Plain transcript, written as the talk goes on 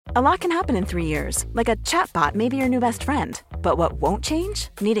A lot can happen in 3 years, like a chatbot may be your new best friend. But what won't change?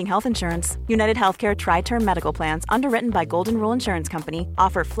 Needing health insurance. United Healthcare Tri-Term Medical Plans, underwritten by Golden Rule Insurance Company,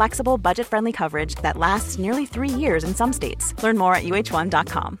 offer flexible, budget-friendly coverage that lasts nearly 3 years in some states. Learn more at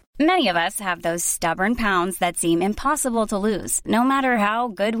uh1.com. Many of us have those stubborn pounds that seem impossible to lose, no matter how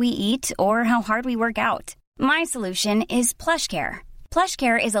good we eat or how hard we work out. My solution is PlushCare.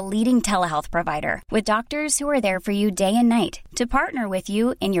 PlushCare is a leading telehealth provider with doctors who are there for you day and night to partner with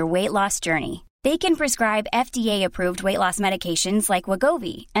you in your weight loss journey. They can prescribe FDA-approved weight loss medications like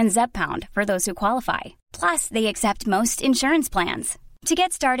Wegovy and Zepbound for those who qualify. Plus, they accept most insurance plans. To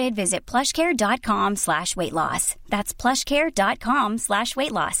get started, visit plushcare.com/weightloss. That's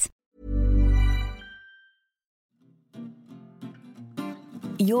plushcare.com/weightloss.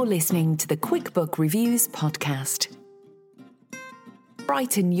 You're listening to the QuickBook Reviews podcast.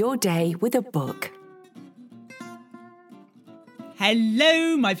 Brighten your day with a book.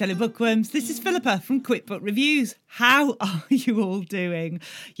 Hello, my fellow bookworms. This is Philippa from QuickBook Reviews. How are you all doing?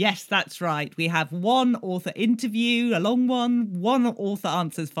 Yes, that's right. We have one author interview, a long one. One author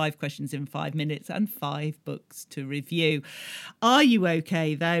answers 5 questions in 5 minutes and 5 books to review. Are you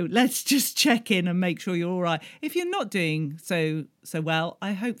okay, though? Let's just check in and make sure you're all right. If you're not doing so well,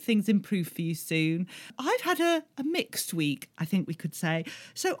 I hope things improve for you soon. I've had a mixed week, I think we could say.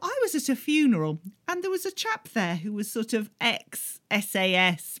 So I was at a funeral and there was a chap there who was sort of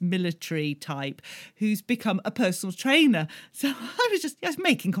ex-SAS military type who's become a personal trainer. So I was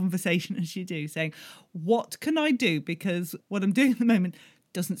making conversation as you do, saying, what can I do? Because what I'm doing at the moment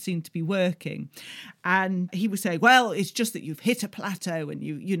doesn't seem to be working. And he was saying, well, it's just that you've hit a plateau and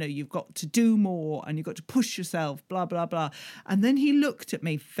you've got to do more and you've got to push yourself, blah, blah, blah. And then he looked at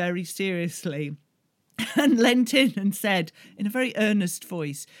me very seriously and leant in and said in a very earnest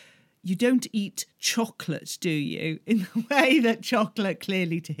voice, you don't eat chocolate, do you? In the way that chocolate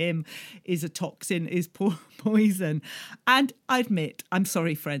clearly to him is a toxin, is poison. And I admit, I'm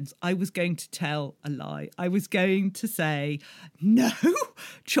sorry, friends, I was going to tell a lie. I was going to say, no,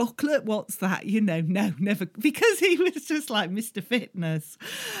 chocolate, what's that? No, never. Because he was just like Mr. Fitness.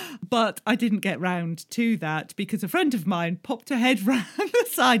 But I didn't get round to that because a friend of mine popped her head round the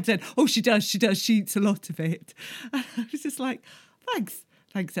side and said, oh, she does, she eats a lot of it. And I was just like,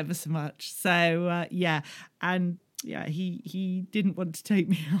 Thanks ever so much. So, he didn't want to take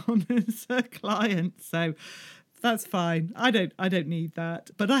me on as a client. So that's fine. I don't need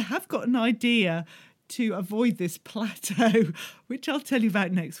that. But I have got an idea to avoid this plateau, which I'll tell you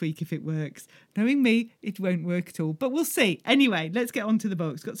about next week if it works. Knowing me, it won't work at all. But we'll see. Anyway, let's get on to the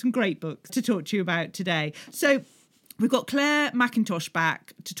books. Got some great books to talk to you about today. So we've got Claire Mackintosh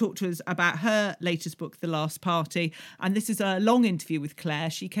back to talk to us about her latest book, The Last Party. And this is a long interview with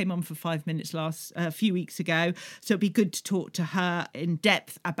Claire. She came on for 5 minutes a few weeks ago. So it'd be good to talk to her in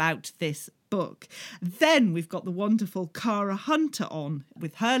depth about this book. Then we've got the wonderful Cara Hunter on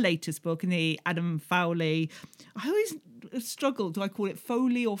with her latest book in the Adam Fowley. I always struggle, do I call it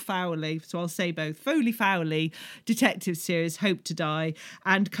Foley or Fowley? So I'll say both. Foley detective series, Hope to Die.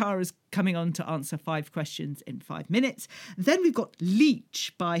 And Cara's coming on to answer 5 questions in 5 minutes. Then we've got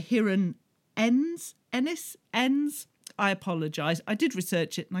Leech by Hiran Ennis. I apologise. I did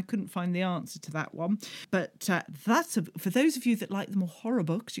research it and I couldn't find the answer to that one. But for those of you that like the more horror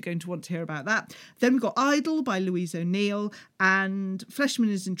books, you're going to want to hear about that. Then we've got Idle by Louise O'Neill and Fleshman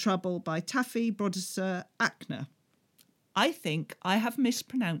is in Trouble by Taffy Brodesser Akner. I think I have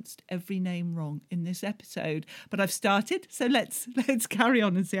mispronounced every name wrong in this episode, but I've started, so let's carry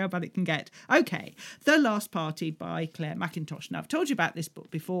on and see how bad it can get. Okay, The Last Party by Claire Mackintosh. Now, I've told you about this book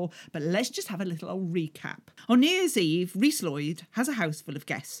before, but let's just have a little old recap. On New Year's Eve, Rhys Lloyd has a house full of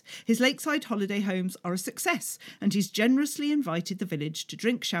guests. His lakeside holiday homes are a success, and he's generously invited the village to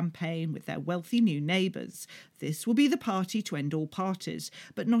drink champagne with their wealthy new neighbours. This will be the party to end all parties,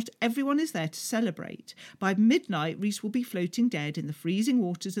 but not everyone is there to celebrate. By midnight, Rhys will be floating dead in the freezing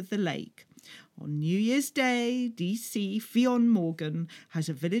waters of the lake. On New Year's Day, DC Fionn Morgan has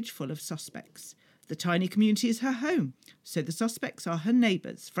a village full of suspects. The tiny community is her home, so the suspects are her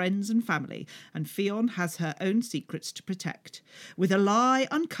neighbours, friends and family, and Fionn has her own secrets to protect. With a lie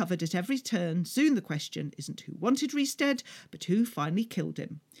uncovered at every turn, soon the question isn't who wanted Rhys dead, but who finally killed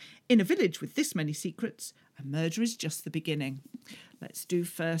him. In a village with this many secrets, a murder is just the beginning. Let's do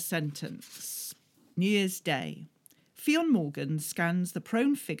first sentence. New Year's Day. Fionn Morgan scans the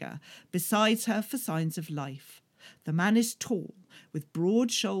prone figure beside her for signs of life. The man is tall, with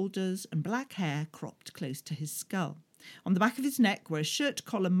broad shoulders and black hair cropped close to his skull. On the back of his neck, where a shirt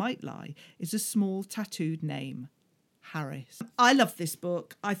collar might lie, is a small tattooed name. Harris. I love this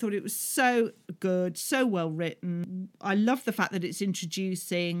book. I thought it was so good, so well written. I love the fact that it's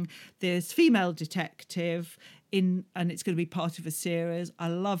introducing this female detective and it's going to be part of a series. I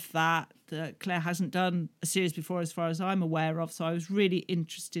love that. Claire hasn't done a series before as far as I'm aware of, so I was really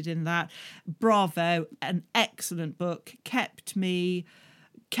interested in that. Bravo, an excellent book. Kept me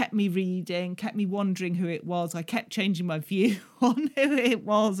reading, kept me wondering who it was. I kept changing my view on who it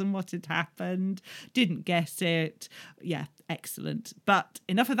was and what had happened. Didn't guess it. Yeah, excellent. But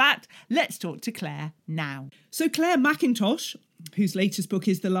enough of that. Let's talk to Claire now. So Claire Mackintosh, whose latest book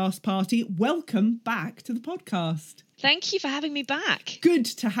is The Last Party, welcome back to the podcast. Thank you for having me back. Good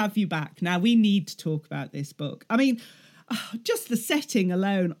to have you back. Now, we need to talk about this book. I mean, just the setting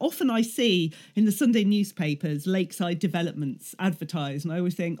alone. Often I see in the Sunday newspapers lakeside developments advertised, and I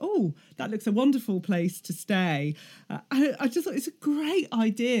always think, oh, that looks a wonderful place to stay. I just thought it's a great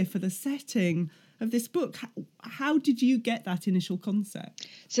idea for the setting of this book. How did you get that initial concept?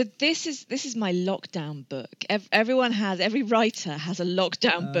 So this is my lockdown book. Every writer has a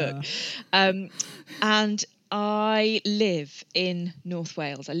lockdown book, and I live in North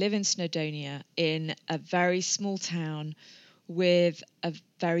Wales. I live in Snowdonia, in a very small town with a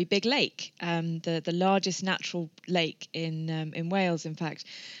very big lake, the largest natural lake in Wales, in fact.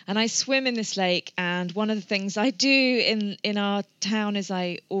 And I swim in this lake. And one of the things I do in our town is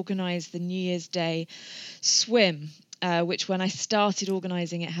I organise the New Year's Day swim. Which when I started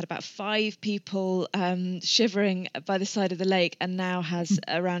organising it had about 5 people shivering by the side of the lake, and now has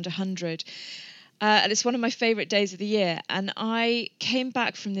around 100. And it's one of my favourite days of the year. And I came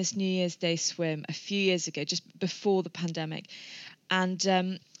back from this New Year's Day swim a few years ago, just before the pandemic. And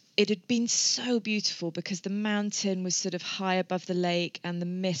it had been so beautiful because the mountain was sort of high above the lake and the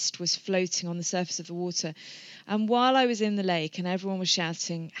mist was floating on the surface of the water. And while I was in the lake and everyone was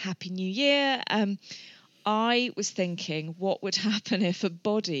shouting Happy New Year, I was thinking, what would happen if a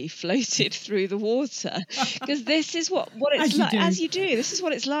body floated through the water? Because this is what it's like. As you do, this is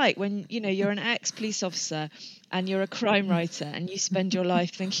what it's like when you're an ex-police officer and you're a crime writer and you spend your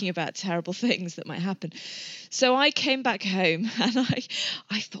life thinking about terrible things that might happen. So I came back home and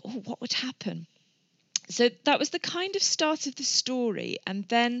I thought, oh, what would happen? So that was the kind of start of the story. And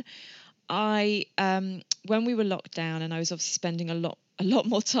then when we were locked down, and I was obviously spending a lot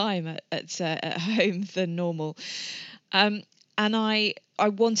more time at home than normal, and I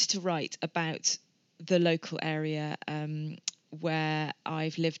wanted to write about the local area where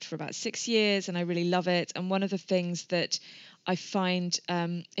I've lived for about 6 years, and I really love it. And one of the things that I find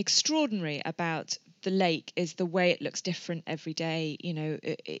extraordinary about the lake is the way it looks different every day.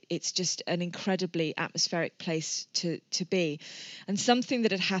 It's just an incredibly atmospheric place to be. And something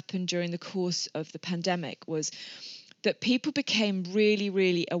that had happened during the course of the pandemic was that people became really,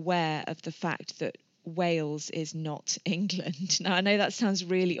 really aware of the fact that Wales is not England. Now, I know that sounds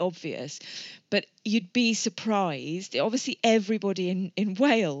really obvious, but you'd be surprised. Obviously, everybody in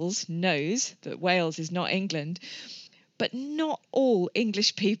Wales knows that Wales is not England, but not all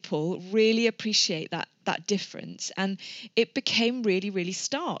English people really appreciate that difference. And it became really, really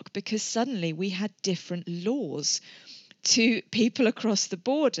stark because suddenly we had different laws to people across the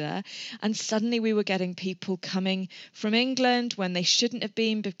border, and suddenly we were getting people coming from England when they shouldn't have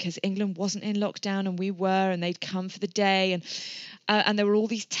been because England wasn't in lockdown and we were, and they'd come for the day, and there were all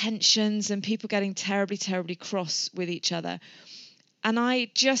these tensions and people getting terribly, terribly cross with each other. And I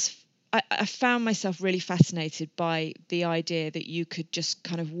found myself really fascinated by the idea that you could just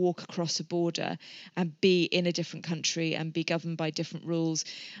kind of walk across a border and be in a different country and be governed by different rules.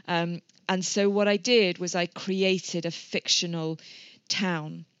 And so what I did was I created a fictional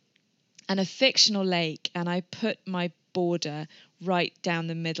town and a fictional lake, and I put my border right down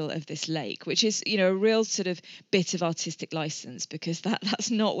the middle of this lake, which is, a real sort of bit of artistic license because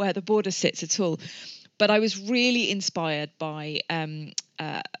that's not where the border sits at all. But I was really inspired by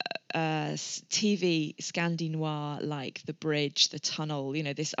TV Scandi-noir, like The Bridge, The Tunnel,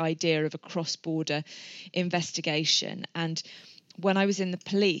 this idea of a cross-border investigation. And when I was in the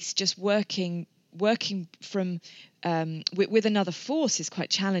police, just working from with another force is quite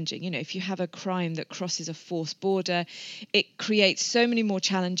challenging. If you have a crime that crosses a forced border, it creates so many more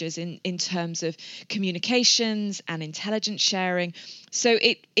challenges in terms of communications and intelligence sharing. So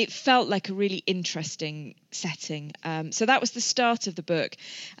it felt like a really interesting setting. So that was the start of the book.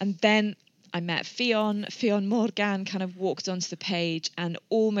 And then I met Ffion Morgan kind of walked onto the page, and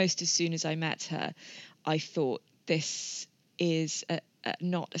almost as soon as I met her, I thought, this is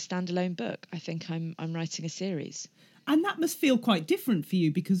not a standalone book. I think I'm writing a series. And that must feel quite different for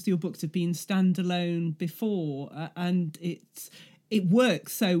you because your books have been standalone before, and it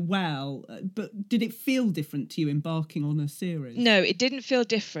works so well, but did it feel different to you embarking on a series? No, it didn't feel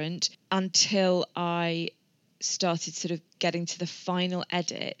different until I started sort of getting to the final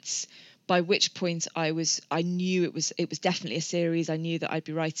edits, by which point I knew it was definitely a series. I knew that I'd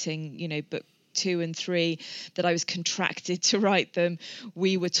be writing, book 2 and 3, that I was contracted to write them.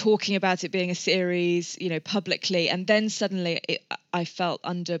 We were talking about it being a series, publicly, and then suddenly I felt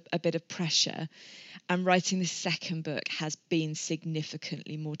under a bit of pressure. And writing the second book has been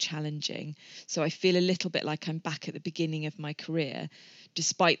significantly more challenging. So I feel a little bit like I'm back at the beginning of my career,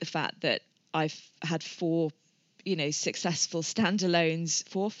 despite the fact that I've had 4 or 5 successful standalones.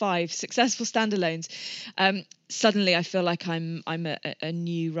 Suddenly I feel like I'm a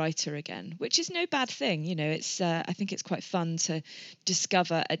new writer again, which is no bad thing. It's I think it's quite fun to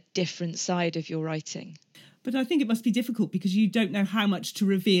discover a different side of your writing. But I think it must be difficult because you don't know how much to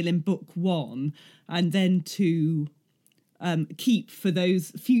reveal in book 1 and then to keep for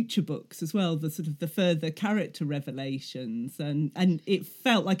those future books as well, the sort of the further character revelations. And it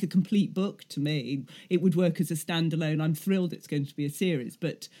felt like a complete book to me. It would work as a standalone. I'm thrilled it's going to be a series,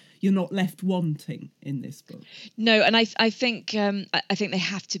 but you're not left wanting in this book. No, and I think they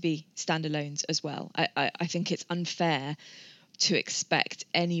have to be standalones as well. I think it's unfair to expect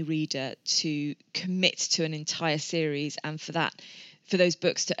any reader to commit to an entire series, and for those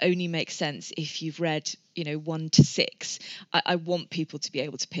books to only make sense if you've read 1 to 6. I want people to be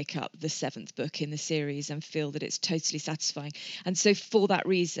able to pick up the 7th book in the series and feel that it's totally satisfying. And so for that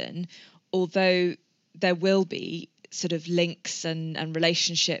reason, although there will be sort of links and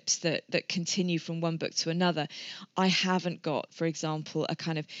relationships that continue from one book to another, I haven't got, for example, a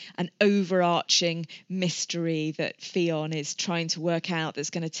kind of an overarching mystery that Fionn is trying to work out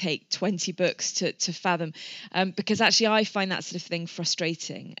that's going to take 20 books to fathom, because actually I find that sort of thing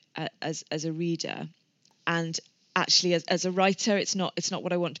frustrating as a reader, and actually as a writer it's not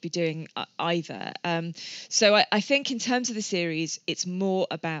what I want to be doing either. So I think in terms of the series, it's more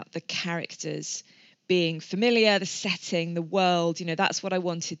about the characters being familiar, the setting, the world, that's what I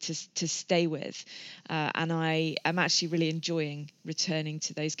wanted to stay with. And I am actually really enjoying returning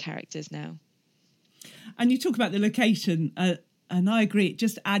to those characters now. And you talk about the location, and I agree, it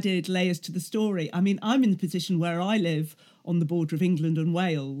just added layers to the story. I mean, I'm in the position where I live on the border of England and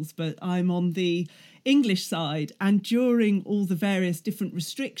Wales, but I'm on the English side, and during all the various different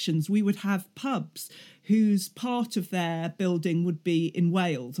restrictions, we would have pubs whose part of their building would be in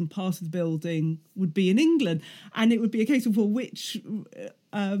Wales and part of the building would be in England. And it would be a case of, well, which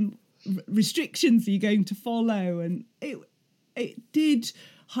restrictions are you going to follow? And it did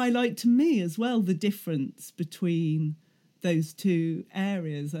highlight to me as well the difference between those two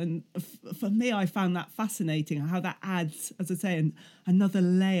areas. And for me, I found that fascinating, how that adds, as I say, another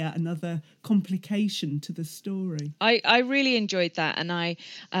layer, another complication to the story. I really enjoyed that. And I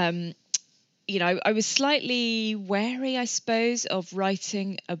was slightly wary, I suppose, of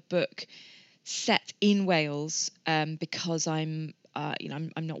writing a book set in Wales, because I'm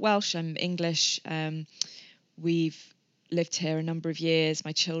not Welsh, I'm English. We've lived here a number of years.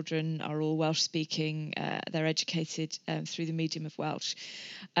 My children are all Welsh speaking. They're educated through the medium of Welsh,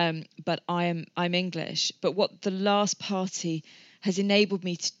 but I'm English. But what the Last Party has enabled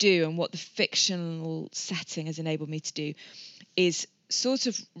me to do, and what the fictional setting has enabled me to do, is sort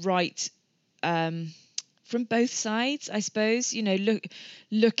of write from both sides, I suppose.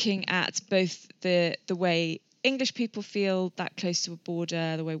 Looking at both the way English people feel that close to a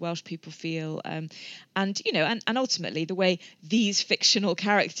border, the way Welsh people feel, and ultimately the way these fictional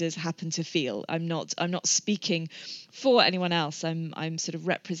characters happen to feel. I'm not speaking for anyone else. I'm sort of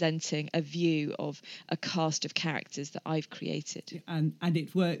representing a view of a cast of characters that I've created. And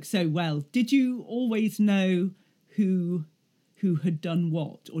it works so well. Did you always know who had done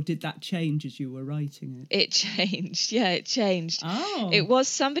what, or did that change as you were writing it? It changed. Yeah, it changed. Oh. It was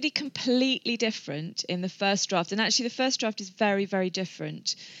somebody completely different in the first draft. And actually the first draft is very, very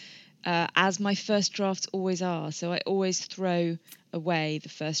different, as my first drafts always are. So I always throw away the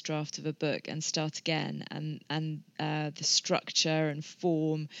first draft of a book and start again. And the structure and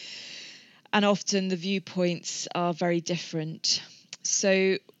form, and often the viewpoints are very different.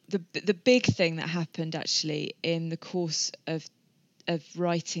 So the big thing that happened actually in the course of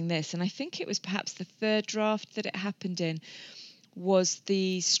writing this, and I think it was perhaps the third draft that it happened in, was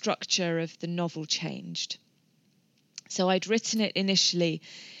the structure of the novel changed. So I'd written it initially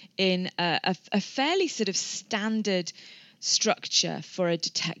in a fairly sort of standard structure for a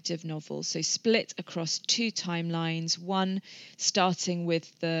detective novel. So split across 2 timelines, one starting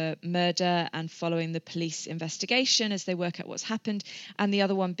with the murder and following the police investigation as they work out what's happened, and the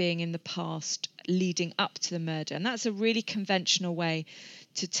other one being in the past leading up to the murder. And that's a really conventional way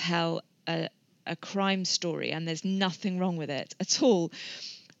to tell a crime story, and there's nothing wrong with it at all.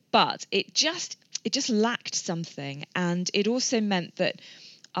 But it just lacked something, and it also meant that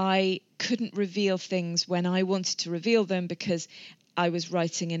I couldn't reveal things when I wanted to reveal them because I was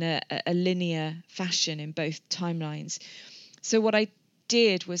writing in a linear fashion in both timelines. So what I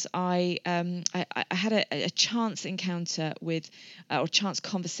did was I had a chance encounter with, or chance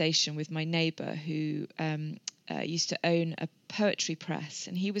conversation with my neighbour who used to own a poetry press,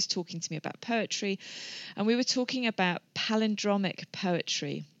 and he was talking to me about poetry, and we were talking about palindromic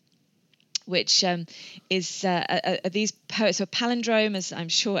poetry, which is these poets. So a palindrome, as I'm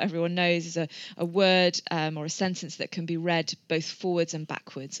sure everyone knows, is a word or a sentence that can be read both forwards and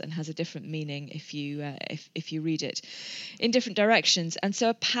backwards and has a different meaning if you read it in different directions. And so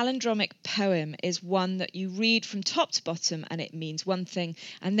a palindromic poem is one that you read from top to bottom and it means one thing,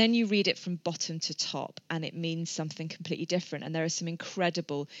 and then you read it from bottom to top and it means something completely different. And there are some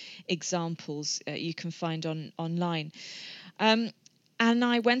incredible examples you can find online. And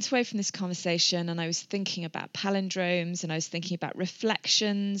I went away from this conversation and I was thinking about palindromes, and I was thinking about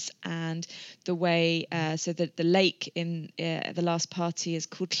reflections and the way, so that the lake in The Last Party is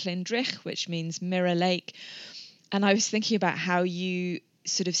called Llyn-drych, which means mirror lake. And I was thinking about how you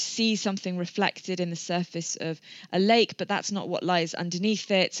sort of see something reflected in the surface of a lake, but that's not what lies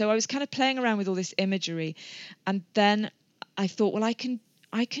underneath it. So I was kind of playing around with all this imagery. And then I thought, well, I can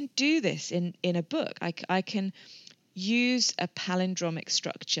do this in a book. I can use a palindromic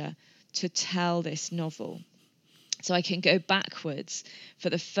structure to tell this novel. So I can go backwards for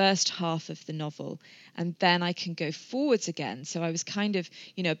the first half of the novel, and then I can go forwards again. So I was kind of,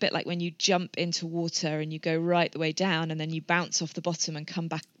 a bit like when you jump into water and you go right the way down and then you bounce off the bottom and come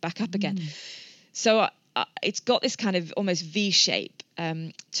back up again. So it's got this kind of almost V shape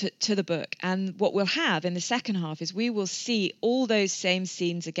to the book. And what we'll have in the second half is we will see all those same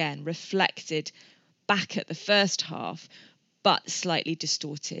scenes again reflected back at the first half, but slightly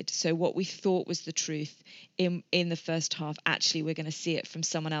distorted. So what we thought was the truth in the first half, actually we're going to see it from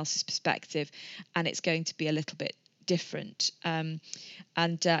someone else's perspective, and it's going to be a little bit different. I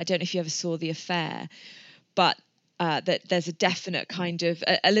don't know if you ever saw The Affair, but that there's a definite kind of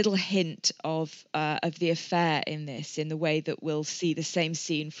a little hint of The Affair in this, in the way that we'll see the same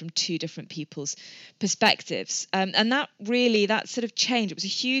scene from 2 different people's perspectives. And that sort of change, it was a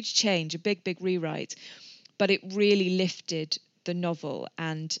huge change, a big rewrite, but it really lifted the novel.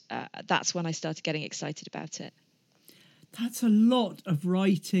 And that's when I started getting excited about it. That's a lot of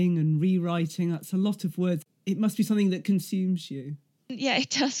writing and rewriting. That's a lot of words. It must be something that consumes you. Yeah, it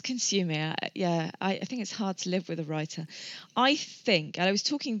does consume me. I think it's hard to live with a writer. I think, and I was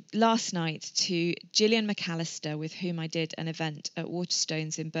talking last night to Gillian McAllister, with whom I did an event at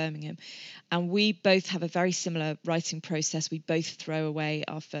Waterstones in Birmingham, and we both have a very similar writing process. We both throw away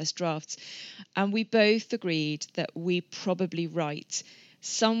our first drafts, and we both agreed that we probably write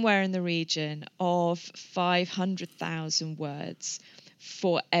somewhere in the region of 500,000 words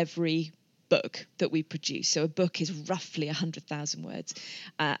for every book that we produce. So a book is roughly 100,000 words,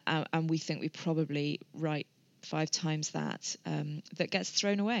 and we think we probably write 5 times that gets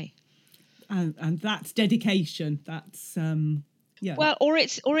thrown away. And that's dedication. That's yeah. Well, or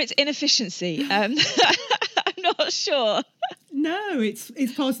it's inefficiency. I'm not sure. No, it's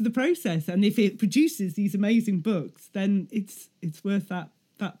part of the process, and if it produces these amazing books, then it's worth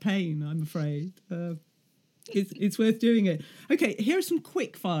that pain, I'm afraid. It's worth doing it. Okay, here are some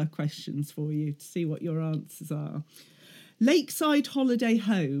quick fire questions for you to see what your answers are. Lakeside holiday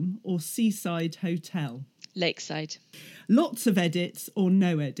home or seaside hotel? Lakeside. Lots of edits or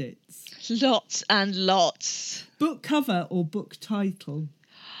no edits? Lots and lots. Book cover or book title?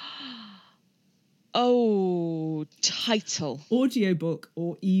 Oh, title. Audiobook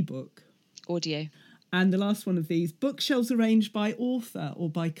or ebook? Audio. And the last one of these, bookshelves arranged by author or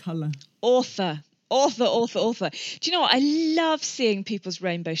by colour? Author. Do you know what? I love seeing people's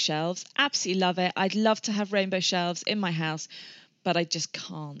rainbow shelves. Absolutely love it. I'd love to have rainbow shelves in my house, but I just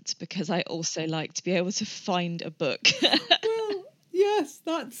can't, because I also like to be able to find a book. Well, yes,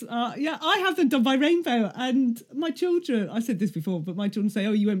 that's, I have them done by rainbow, and my children, I said this before, but my children say,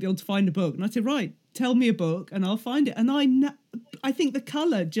 oh, you won't be able to find a book. And I said, right, tell me a book and I'll find it. And I think the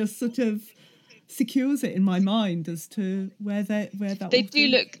colour just sort of secures it in my mind as to where that they do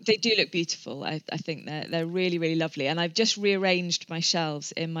look beautiful. I think they're really, really lovely. And I've just rearranged my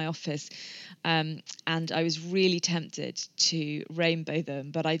shelves in my office, and I was really tempted to rainbow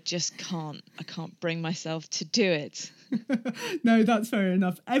them, but I just can't. I can't bring myself to do it. No, that's fair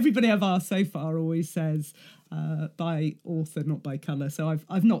enough. Everybody I've asked so far always says by author, not by colour. So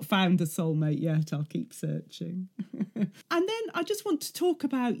I've not found a soulmate yet. I'll keep searching. And then I just want to talk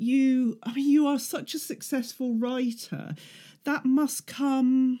about you. I mean, you are such a successful writer. That must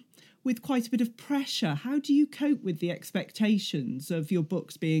come with quite a bit of pressure. How do you cope with the expectations of your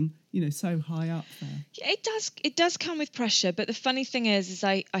books being, so high up there? Yeah, it does come with pressure. But the funny thing is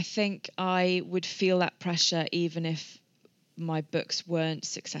I think I would feel that pressure even if my books weren't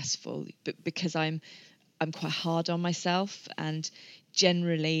successful, but because I'm quite hard on myself, and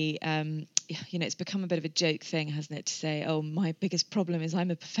generally, it's become a bit of a joke thing, hasn't it, to say, oh, my biggest problem is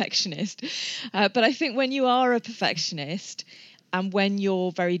I'm a perfectionist. But I think when you are a perfectionist, and when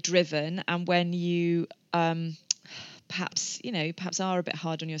you're very driven, and when you perhaps are a bit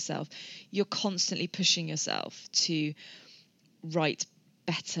hard on yourself, you're constantly pushing yourself to write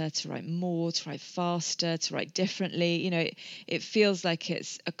better, to write more, to write faster, to write differently. It feels like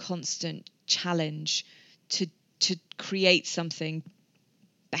it's a constant challenge to create something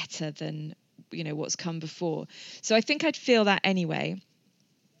better than what's come before. So I think I'd feel that anyway.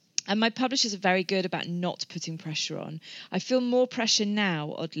 And my publishers are very good about not putting pressure on. I feel more pressure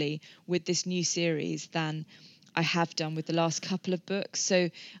now, oddly, with this new series than I have done with the last couple of books. So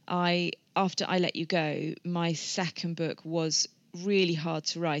after I Let You Go, my second book was really hard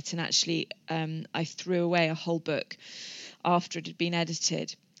to write, and actually I threw away a whole book after it had been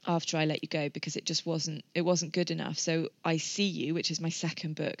edited after I Let You Go, because it wasn't good enough. So I See You, which is my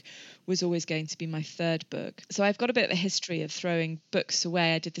second book, was always going to be my third book. So I've got a bit of a history of throwing books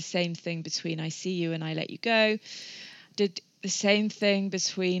away. I did the same thing between I See You and I Let You Go. Did the same thing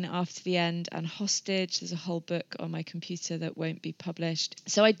between After the End and Hostage. There's a whole book on my computer that won't be published.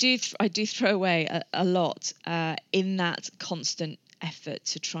 So I do throw away a lot in that constant effort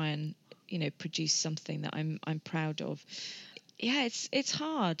to try and produce something that I'm proud of. Yeah, it's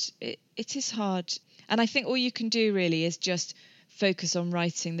hard. It is hard. And I think all you can do really is just focus on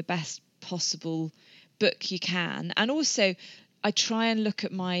writing the best possible book you can. And also, I try and look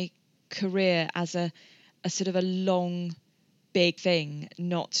at my career as a sort of a long, big thing,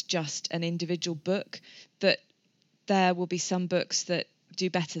 not just an individual book. That there will be some books that do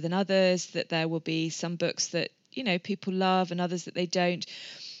better than others, that there will be some books that, people love and others that they don't.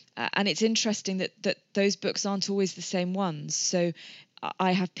 And it's interesting that those books aren't always the same ones. So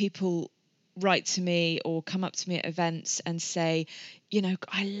I have people write to me or come up to me at events and say, I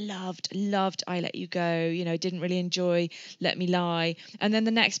loved I Let You Go, didn't really enjoy Let Me Lie. And then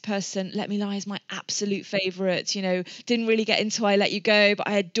the next person, Let Me Lie is my absolute favourite, didn't really get into I Let You Go, but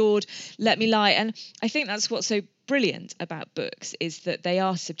I adored Let Me Lie. And I think that's what's so brilliant about books, is that they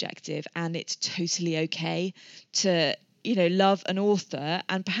are subjective, and it's totally okay to love an author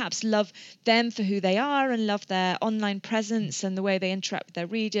and perhaps love them for who they are, and love their online presence and the way they interact with their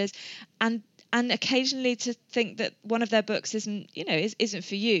readers, and occasionally to think that one of their books isn't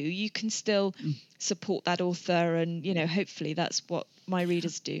for you. You can still support that author, and hopefully that's what my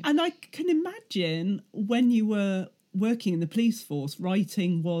readers do. And I can imagine when you were working in the police force,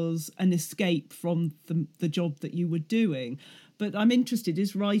 writing was an escape from the job that you were doing. But I'm interested,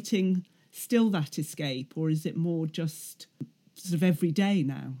 is writing still that escape, or is it more just sort of every day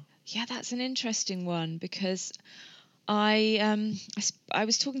now? Yeah, that's an interesting one, because I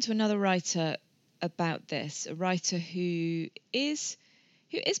was talking to another writer about this, a writer who is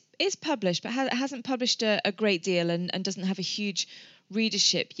published but hasn't published a great deal and doesn't have a huge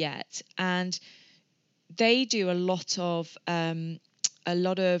readership yet, and they do a lot of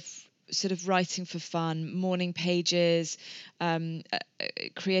sort of writing for fun, morning pages,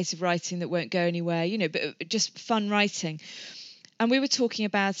 creative writing that won't go anywhere, but just fun writing. And we were talking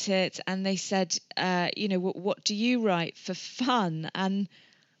about it, and they said, what do you write for fun? And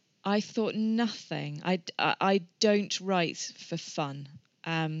I thought, nothing. I don't write for fun,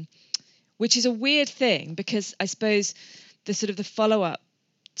 which is a weird thing, because I suppose the follow-up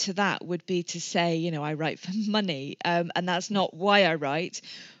to that would be to say, I write for money, and that's not why I write.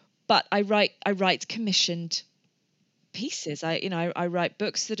 But I write commissioned pieces. I write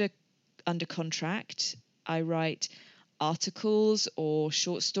books that are under contract. I write articles or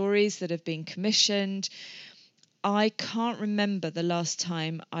short stories that have been commissioned. I can't remember the last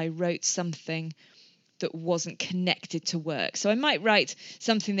time I wrote something that wasn't connected to work. So I might write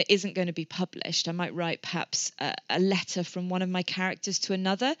something that isn't going to be published. I might write perhaps a letter from one of my characters to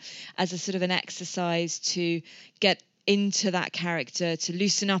another as a sort of an exercise to get into that character, to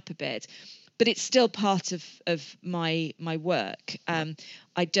loosen up a bit. But it's still part of my work.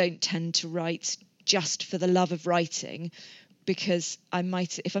 I don't tend to write just for the love of writing, because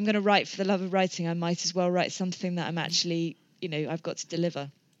if I'm going to write for the love of writing, I might as well write something that I'm actually, I've got to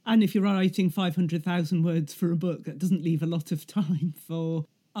deliver. And if you're writing 500,000 words for a book, that doesn't leave a lot of time for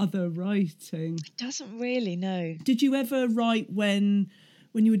other writing. It doesn't really, no. Did you ever write when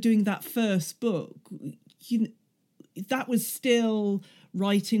you were doing that first book? That was still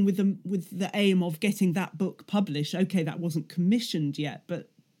writing with the aim of getting that book published. Okay, that wasn't commissioned yet, but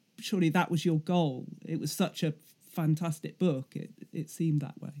surely that was your goal. It was such a fantastic book. It seemed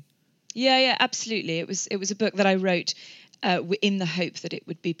that way. Yeah, absolutely. It was a book that I wrote in the hope that it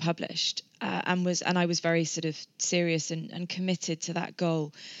would be published, and I was very sort of serious and committed to that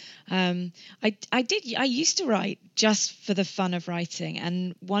goal. I used to write just for the fun of writing,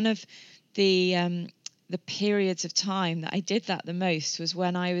 and one of the periods of time that I did that the most was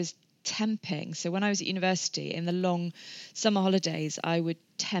when I was temping. So when I was at university in the long summer holidays, I would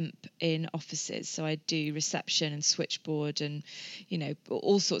temp in offices. So I'd do reception and switchboard and,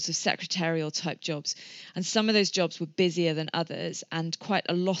 all sorts of secretarial type jobs. And some of those jobs were busier than others, and quite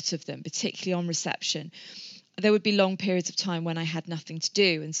a lot of them, particularly on reception, there would be long periods of time when I had nothing to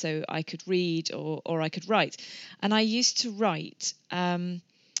do. And so I could read or I could write. And I used to write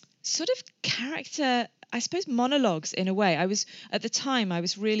sort of character, I suppose, monologues in a way. At the time, I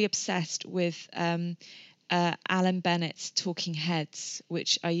was really obsessed with Alan Bennett's Talking Heads,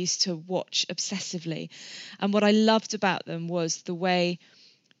 which I used to watch obsessively. And what I loved about them was the way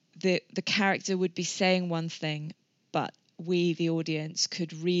the character would be saying one thing, but we, the audience,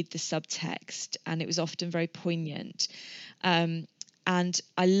 could read the subtext, and it was often very poignant. And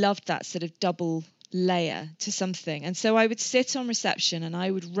I loved that sort of double layer to something. And so I would sit on reception and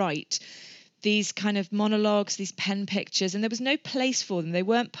I would write these kind of monologues, these pen pictures, and there was no place for them. They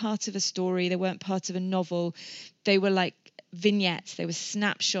weren't part of a story. They weren't part of a novel. They were like vignettes. They were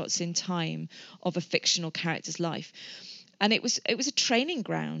snapshots in time of a fictional character's life. And it was a training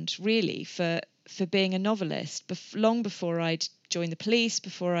ground, really, for being a novelist. Long before I'd joined the police,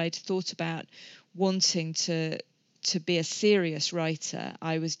 before I'd thought about wanting to be a serious writer,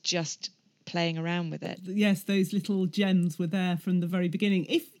 I was just playing around with it. Yes, those little gems were there from the very beginning.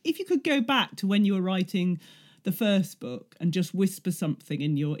 If you could go back to when you were writing the first book and just whisper something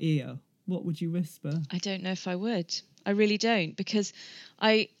in your ear, what would you whisper? I don't know if I would. I really don't, because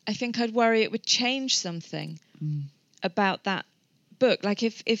I think I'd worry it would change something about that book. Like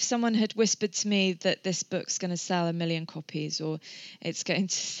if someone had whispered to me that this book's going to sell 1 million copies, or it's going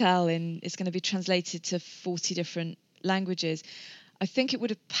to be translated to 40 different languages, I think it would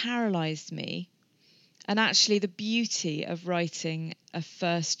have paralyzed me. And actually the beauty of writing a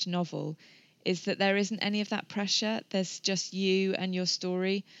first novel is that there isn't any of that pressure. There's just you and your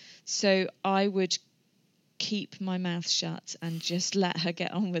story. So I would keep my mouth shut and just let her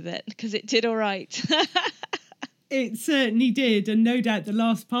get on with it, because it did all right. It certainly did, and no doubt the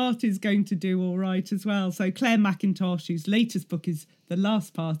last part is going to do all right as well. So Claire Mackintosh, whose latest book is The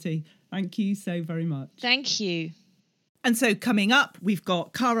Last Party, thank you so very much. Thank you. And so coming up, we've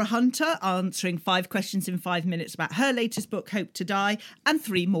got Cara Hunter answering 5 questions in 5 minutes about her latest book, Hope to Die, and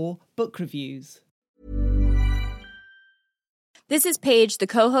 3 more book reviews. This is Paige, the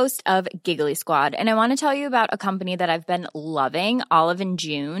co-host of Giggly Squad, and I want to tell you about a company that I've been loving, Olive &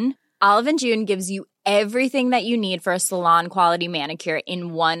 June. Olive & June gives you everything that you need for a salon-quality manicure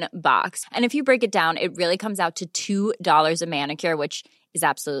in one box. And if you break it down, it really comes out to $2 a manicure, which is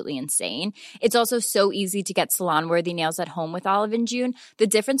absolutely insane. It's also so easy to get salon-worthy nails at home with Olive & June. The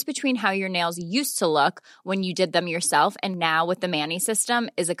difference between how your nails used to look when you did them yourself and now with the Mani system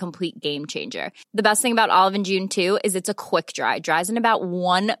is a complete game changer. The best thing about Olive & June, too, is it's a quick dry. Dries in about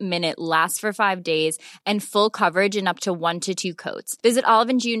 1 minute, lasts for 5 days, and full coverage in up to 1 to 2 coats. Visit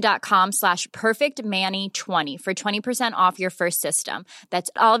oliveandjune.com/perfectmani20 for 20% off your first system.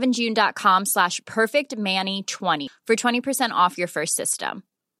 That's oliveandjune.com/perfectmani20 for 20% off your first system.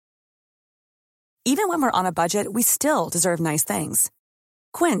 Even when we're on a budget, we still deserve nice things.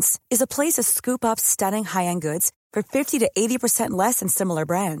 Quince is a place to scoop up stunning high-end goods for 50 to 80% less than similar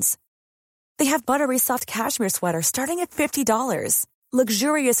brands. They have buttery soft cashmere sweaters starting at $50,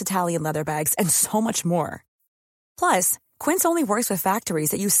 luxurious Italian leather bags, and so much more. Plus, Quince only works with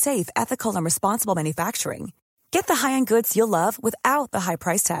factories that use safe, ethical, and responsible manufacturing. Get the high-end goods you'll love without the high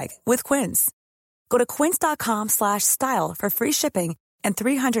price tag with Quince. Go to quince.com/style for free shipping and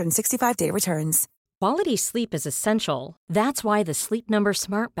 365-day returns. Quality sleep is essential. That's why the Sleep Number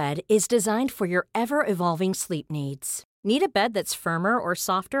Smart Bed is designed for your ever-evolving sleep needs. Need a bed that's firmer or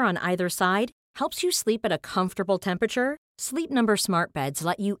softer on either side? Helps you sleep at a comfortable temperature? Sleep Number Smart Beds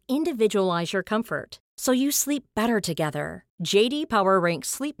let you individualize your comfort, so you sleep better together. J.D. Power ranks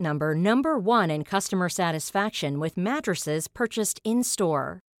Sleep Number number 1 in customer satisfaction with mattresses purchased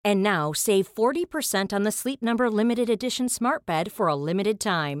in-store. And now, save 40% on the Sleep Number Limited Edition Smart Bed for a limited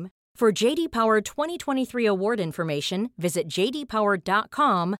time. For J.D. Power 2023 award information, visit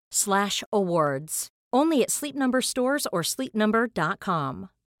jdpower.com/awards. Only at Sleep Number stores or sleepnumber.com.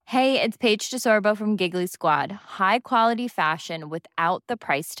 Hey, it's Paige DeSorbo from Giggly Squad. High quality fashion without the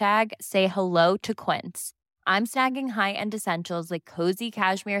price tag. Say hello to Quince. I'm snagging high-end essentials like cozy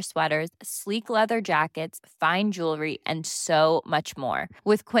cashmere sweaters, sleek leather jackets, fine jewelry, and so much more.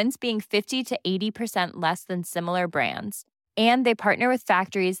 With Quince being 50 to 80% less than similar brands. And they partner with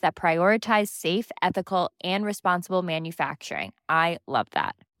factories that prioritize safe, ethical, and responsible manufacturing. I love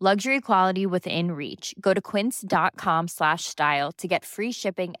that. Luxury quality within reach. Go to quince.com/style to get free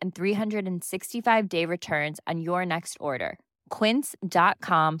shipping and 365-day returns on your next order.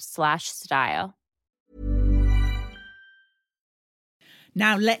 Quince.com/style.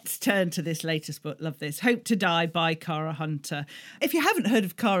 Now let's turn to this latest book. Love this. Hope to Die by Cara Hunter. If you haven't heard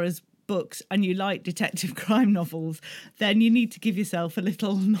of Cara's books and you like detective crime novels, then you need to give yourself a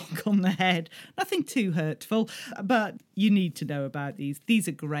little knock on the head. Nothing too hurtful, but you need to know about these. These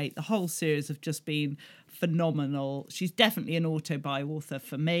are great. The whole series have just been phenomenal. She's definitely an auto-buy author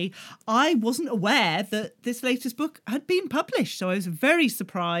for me. I wasn't aware that this latest book had been published, so I was very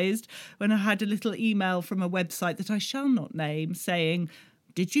surprised when I had a little email from a website that I shall not name saying,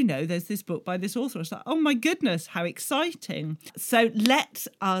 did you know there's this book by this author? I was like, oh my goodness, how exciting. So let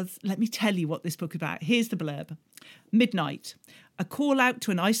me tell you what this book is about. Here's the blurb. Midnight. A call out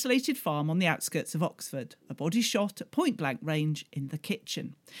to an isolated farm on the outskirts of Oxford. A body shot at point-blank range in the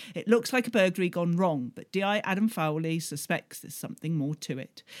kitchen. It looks like a burglary gone wrong, but DI Adam Fowley suspects there's something more to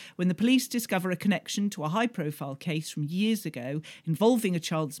it. When the police discover a connection to a high-profile case from years ago involving a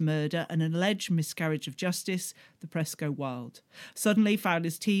child's murder and an alleged miscarriage of justice, the press go wild. Suddenly,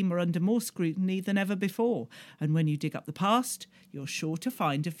 Fowley's team are under more scrutiny than ever before, and when you dig up the past, you're sure to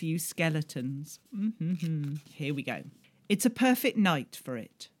find a few skeletons. Here we go. It's a perfect night for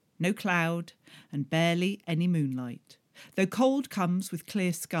it. No cloud and barely any moonlight. Though cold comes with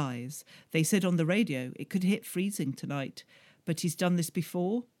clear skies, they said on the radio it could hit freezing tonight. But he's done this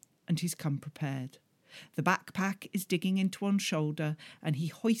before and he's come prepared. The backpack is digging into one shoulder and he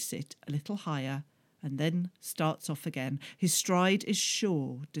hoists it a little higher and then starts off again. His stride is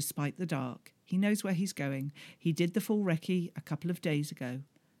sure despite the dark. He knows where he's going. He did the full recce a couple of days ago.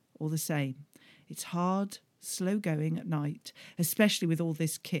 All the same, it's hard, slow going at night, especially with all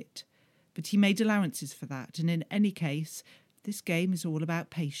this kit. But he made allowances for that, and in any case, this game is all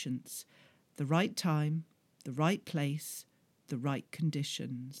about patience. The right time, the right place, the right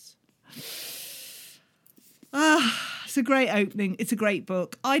conditions. It's a great opening. It's a great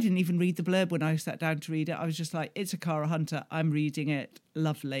book. I didn't even read the blurb when I sat down to read it. I was just like, it's a Cara Hunter. I'm reading it.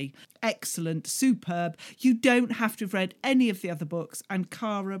 Lovely. Excellent. Superb. You don't have to have read any of the other books. And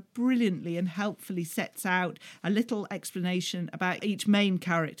Cara brilliantly and helpfully sets out a little explanation about each main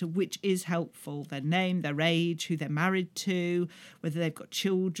character, which is helpful. Their name, their age, who they're married to, whether they've got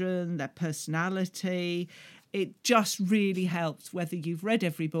children, their personality. It just really helps. Whether you've read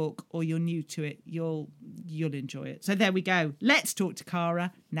every book or you're new to it, you'll enjoy it. So there we go. Let's talk to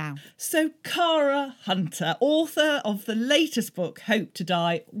Cara now. So Cara Hunter, author of the latest book, Hope to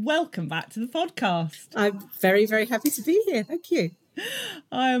Die. Welcome back to the podcast. I'm very, very happy to be here. Thank you.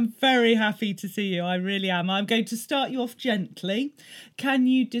 I am very happy to see you. I really am. I'm going to start you off gently. Can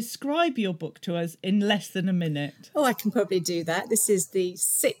you describe your book to us in less than a minute? Oh, I can probably do that. This is the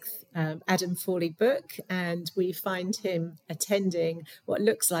sixth Adam Fowley book, and we find him attending what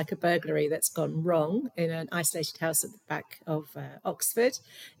looks like a burglary that's gone wrong in an isolated house at the back of Oxford.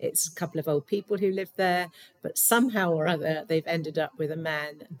 It's a couple of old people who live there, but somehow or other they've ended up with a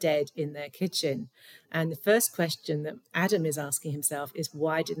man dead in their kitchen. And the first question that Adam is asking himself is,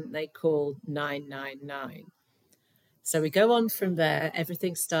 why didn't they call 999? So we go on from there.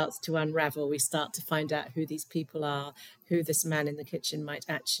 Everything starts to unravel. We start to find out who these people are, who this man in the kitchen might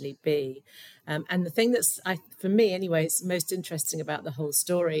actually be. And the thing that's, for me anyways, most interesting about the whole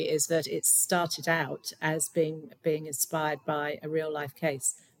story is that it started out as being inspired by a real life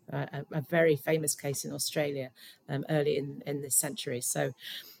case, a very famous case in Australia early in this century. So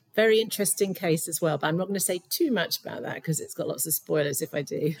very interesting case as well, but I'm not going to say too much about that because it's got lots of spoilers if I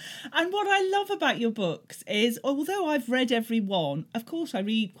do. And what I love about your books is, although I've read every one, of course I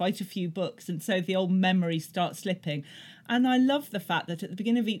read quite a few books, and so the old memories start slipping. And I love the fact that at the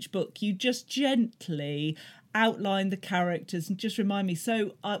beginning of each book, you just gently outline the characters and just remind me.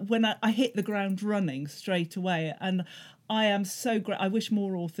 So when I hit the ground running straight away, and I am so great. I wish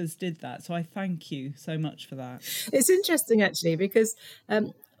more authors did that. So I thank you so much for that. It's interesting, actually, because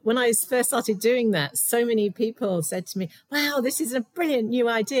when I first started doing that, so many people said to me, wow, this is a brilliant new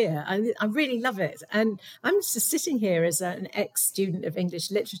idea. I really love it. And I'm just sitting here as an ex-student of English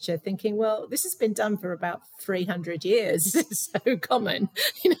literature thinking, well, this has been done for about 300 years. It's so common.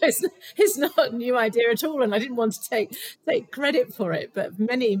 It's not a new idea at all. And I didn't want to take credit for it. But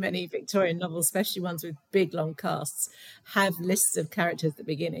many, many Victorian novels, especially ones with big, long casts, have lists of characters at the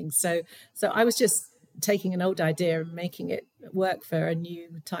beginning. So I was just taking an old idea and making it work for a new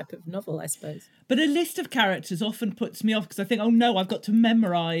type of novel, I suppose. But a list of characters often puts me off because I think, oh no, I've got to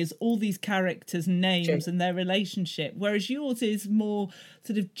memorise all these characters' names and their relationship, whereas yours is more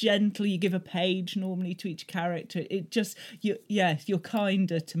sort of gentle. You give a page normally to each character. It just, you're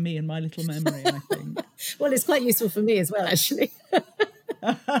kinder to me and my little memory, I think. Well, it's quite useful for me as well, actually.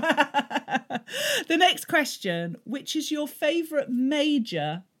 The next question, which is your favourite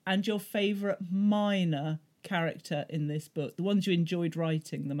major and your favourite minor character in this book, the ones you enjoyed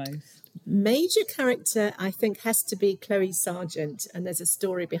writing the most? Major character, I think, has to be Chloe Sargent, and there's a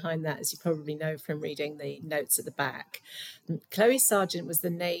story behind that, as you probably know from reading the notes at the back. Chloe Sargent was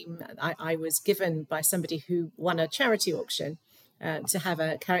the name I was given by somebody who won a charity auction to have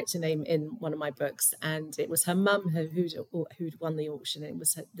a character name in one of my books, and it was her mum who'd won the auction. It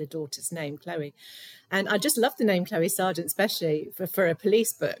was the daughter's name, Chloe, and I just love the name Chloe Sargent, especially for a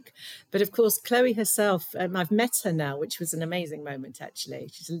police book. But of course, Chloe herself, I've met her now, which was an amazing moment, actually.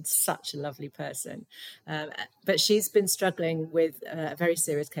 She's such a lovely person, but she's been struggling with a very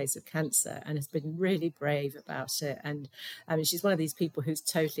serious case of cancer and has been really brave about it. And I mean, she's one of these people who's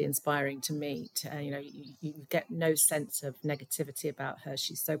totally inspiring to meet. You get no sense of negativity about her.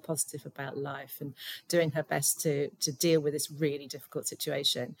 She's so positive about life and doing her best to deal with this really difficult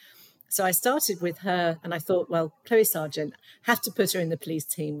situation. So I started with her and I thought, well, Chloe Sargent, have to put her in the police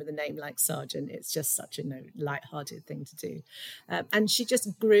team with a name like Sargent. It's just such a light-hearted thing to do. And she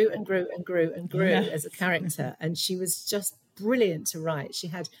just grew and grew and grew and grew as a character. And she was just brilliant to write. She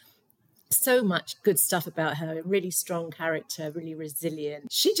had so much good stuff about her, a really strong character, really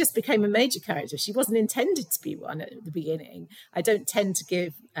resilient. She just became a major character. She wasn't intended to be one at the beginning. I don't tend to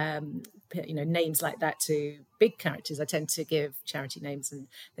give names like that to big characters. I tend to give charity names and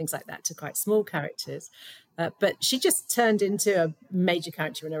things like that to quite small characters. But she just turned into a major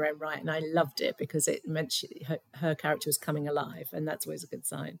character in her own right, and I loved it because it meant her character was coming alive, and that's always a good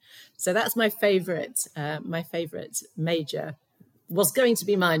sign. So that's my favourite major. Was going to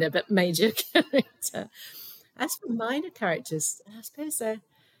be minor, but major character. As for minor characters, I suppose they're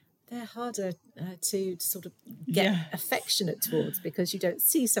harder to sort of get affectionate towards because you don't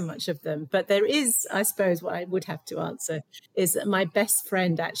see so much of them. But there is, I suppose, what I would have to answer is that my best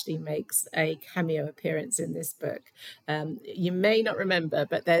friend actually makes a cameo appearance in this book. You may not remember,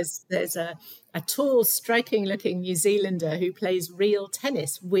 but there's a tall, striking-looking New Zealander who plays real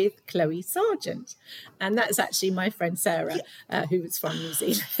tennis with Chloe Sargent. And that's actually my friend Sarah, who's from New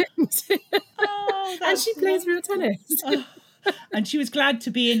Zealand. And she plays real tennis. And she was glad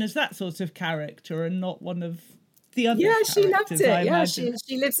to be in as that sort of character and not one of the other characters. She loved it.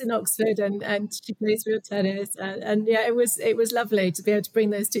 She lives in Oxford and she plays real tennis. And it was lovely to be able to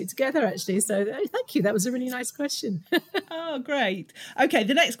bring those two together, actually. So thank you. That was a really nice question. Oh, great. Okay,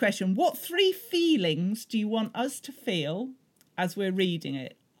 the next question. What 3 feelings do you want us to feel as we're reading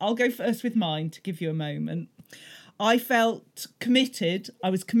it? I'll go first with mine to give you a moment. I felt committed.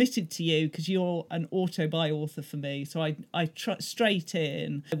 I was committed to you because you're an auto-buy author for me. So I straight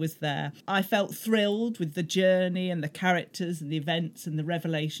in, I was there. I felt thrilled with the journey and the characters and the events and the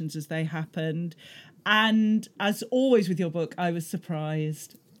revelations as they happened. And as always with your book, I was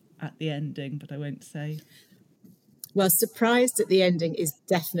surprised at the ending, but I won't say. Well, surprised at the ending is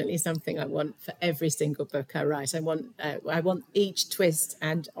definitely something I want for every single book I write. I want each twist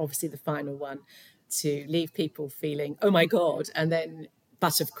and obviously the final one to leave people feeling, oh my God, and then,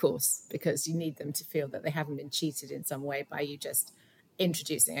 but of course, because you need them to feel that they haven't been cheated in some way by you just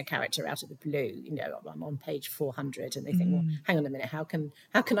introducing a character out of the blue. I'm on page 400 and they think, well, hang on a minute, how can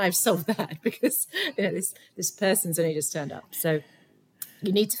I have solved that? Because this person's only just turned up. So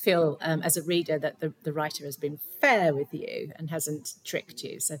you need to feel as a reader that the writer has been fair with you and hasn't tricked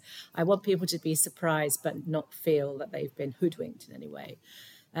you. So I want people to be surprised but not feel that they've been hoodwinked in any way.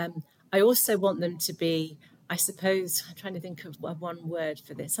 I also want them to be, I suppose, I'm trying to think of one word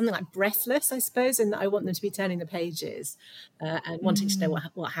for this, something like breathless, I suppose, in that I want them to be turning the pages and wanting to know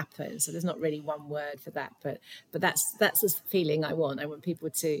what happens. So there's not really one word for that, but that's the feeling I want. I want people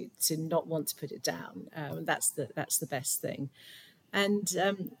to not want to put it down. That's the best thing. And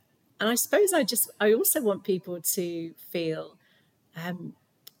I suppose I also want people to feel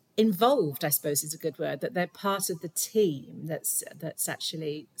involved, I suppose is a good word, that they're part of the team that's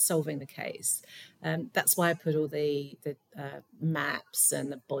actually solving the case. That's why I put all the maps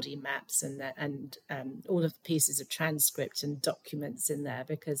and the body maps and all of the pieces of transcript and documents in there,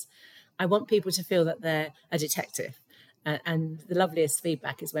 because I want people to feel that they're a detective. And the loveliest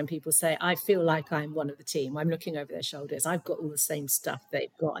feedback is when people say, I feel like I'm one of the team. I'm looking over their shoulders. I've got all the same stuff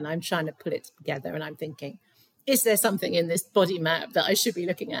they've got, and I'm trying to put it together. And I'm thinking, is there something in this body map that I should be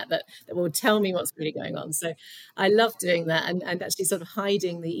looking at that will tell me what's really going on? So I love doing that, and actually sort of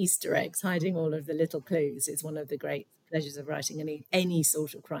hiding the Easter eggs, hiding all of the little clues is one of the great pleasures of writing any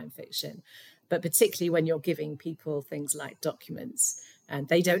sort of crime fiction. But particularly when you're giving people things like documents and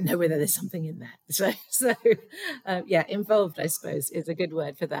they don't know whether there's something in there. So involved, I suppose, is a good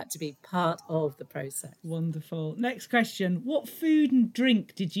word for that, to be part of the process. Wonderful. Next question. What food and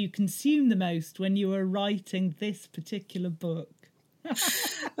drink did you consume the most when you were writing this particular book?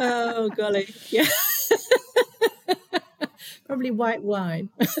 Oh, golly. Yeah. Probably white wine.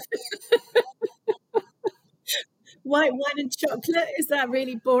 White wine and chocolate, is that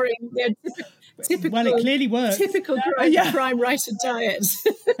really boring? Typical, well, it clearly works. Typical crime writer diet.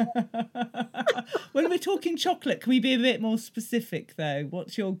 When we're talking chocolate, can we be a bit more specific, though?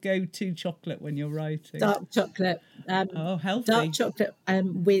 What's your go-to chocolate when you're writing? Dark chocolate. Healthy. Dark chocolate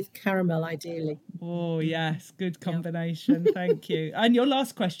with caramel, ideally. Oh, yes. Good combination. Thank you. And your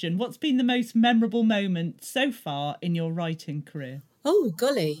last question. What's been the most memorable moment so far in your writing career? Oh,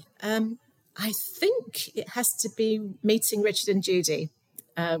 golly. I think it has to be meeting Richard and Judy,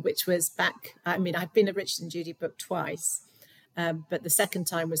 which was back. I mean, I've been a Richard and Judy book twice, but the second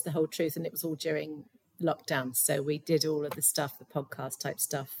time was The Whole Truth, and it was all during lockdown. So we did all of the stuff, the podcast type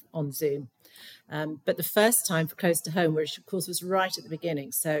stuff, on Zoom. But the first time for Close to Home, which of course was right at the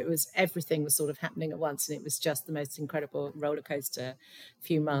beginning, so everything was sort of happening at once, and it was just the most incredible roller coaster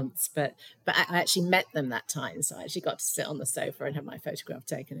few months. But I actually met them that time, so I actually got to sit on the sofa and have my photograph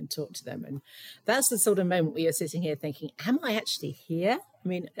taken and talk to them. And that's the sort of moment where you're sitting here thinking, am I actually here? I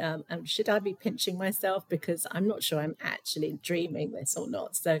mean, should I be pinching myself, because I'm not sure I'm actually dreaming this or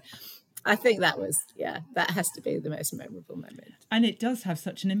not. So I think that has to be the most memorable moment. And it does have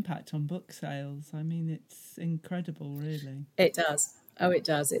such an impact on book sales. I mean, it's incredible, really. It does. Oh, it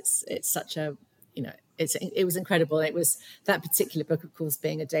does. It's such a, it was incredible. It was that particular book, of course,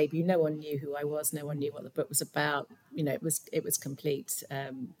 being a debut. No one knew who I was. No one knew what the book was about. It was complete,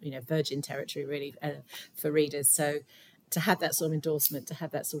 virgin territory, really, for readers. So to have that sort of endorsement, to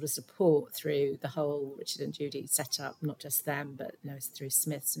have that sort of support through the whole Richard and Judy setup, not just them, but through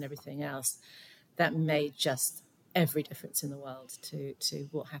Smiths and everything else, that made just every difference in the world to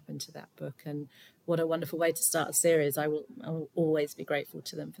what happened to that book. And what a wonderful way to start a series. I will always be grateful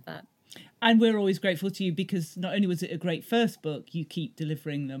to them for that. And we're always grateful to you, because not only was it a great first book, you keep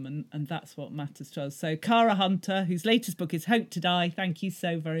delivering them, and that's what matters to us. So Cara Hunter, whose latest book is Hope to Die, thank you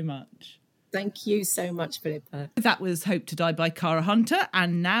so very much. Thank you so much, Philippa. That was Hope to Die by Cara Hunter.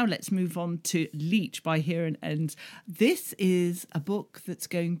 And now let's move on to Leech by Here and Ends. This is a book that's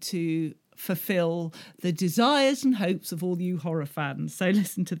going to fulfill the desires and hopes of all you horror fans. So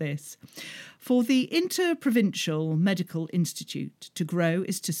listen to this. For the Interprovincial Medical Institute, to grow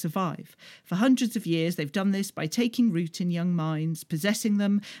is to survive. For hundreds of years, they've done this by taking root in young minds, possessing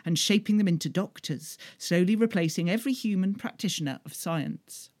them and shaping them into doctors, slowly replacing every human practitioner of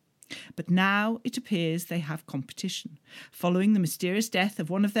science. But now it appears they have competition. Following the mysterious death of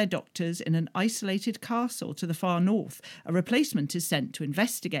one of their doctors in an isolated castle to the far north, a replacement is sent to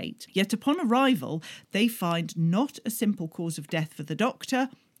investigate. Yet upon arrival, they find not a simple cause of death for the doctor,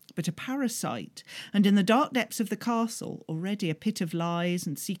 but a parasite. And in the dark depths of the castle, already a pit of lies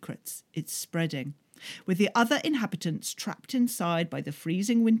and secrets, it's spreading. With the other inhabitants trapped inside by the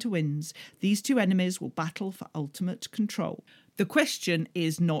freezing winter winds, these two enemies will battle for ultimate control. The question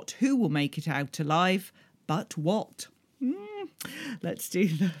is not who will make it out alive, but what. Let's do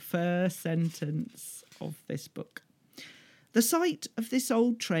the first sentence of this book. The sight of this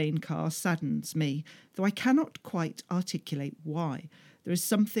old train car saddens me, though I cannot quite articulate why. There is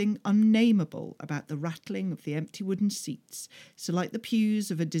something unnameable about the rattling of the empty wooden seats, so like the pews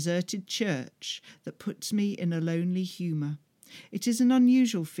of a deserted church, that puts me in a lonely humour. It is an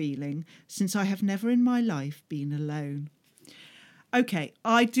unusual feeling, since I have never in my life been alone. Okay,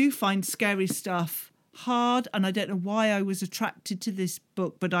 I do find scary stuff hard, and I don't know why I was attracted to this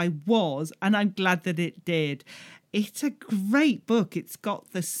book, but I was, and I'm glad that it did. It's a great book. It's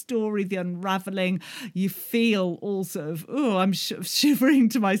got the story, the unravelling. You feel all sort of, I'm shivering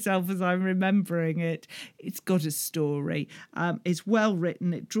to myself as I'm remembering it. It's got a story. It's well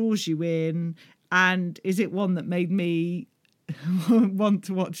written. It draws you in. And is it one that made me want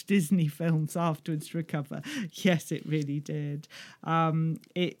to watch Disney films afterwards to recover? Yes, it really did.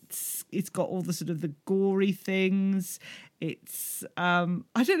 It's got all the sort of the gory things. It's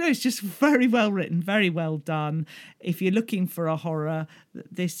I don't know, it's just very well written, very well done. If you're looking for a horror,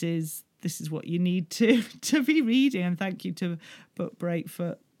 this is what you need to be reading. And thank you to Book Break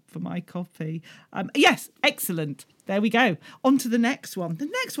for my copy. Yes, excellent. There we go. On to the next one. The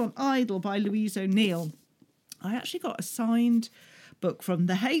next one, Idle by Louise O'Neill. I actually got a signed book from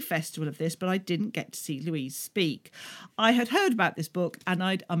the Hay Festival of this, but I didn't get to see Louise speak. I had heard about this book and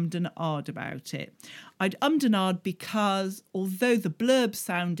I'd ummed and ahed about it. I'd ummed and ahed because although the blurb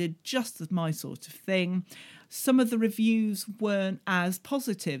sounded just as my sort of thing, some of the reviews weren't as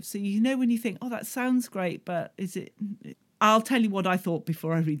positive. So you know when you think, that sounds great, but is it... I'll tell you what I thought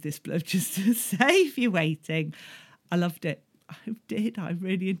before I read this blurb, just to save you waiting. I loved it. I did. I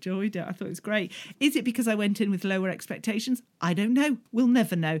really enjoyed it. I thought it was great. Is it because I went in with lower expectations? I don't know. We'll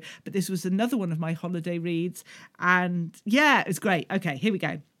never know. But this was another one of my holiday reads. And yeah, it was great. Okay, here we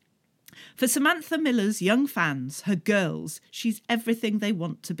go. For Samantha Miller's young fans, her girls, she's everything they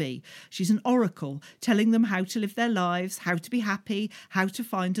want to be. She's an oracle, telling them how to live their lives, how to be happy, how to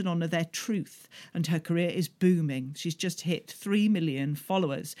find and honour their truth. And her career is booming. She's just hit 3 million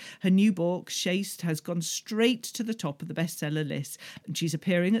followers. Her new book, Chaste, has gone straight to the top of the bestseller list, and she's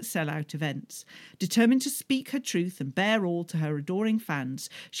appearing at sellout events. Determined to speak her truth and bear all to her adoring fans,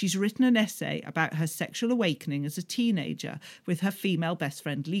 she's written an essay about her sexual awakening as a teenager with her female best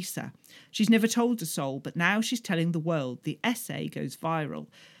friend Lisa. She's never told a soul, but now she's telling the world. The essay goes viral.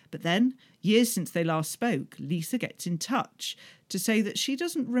 But then, years since they last spoke, Lisa gets in touch to say that she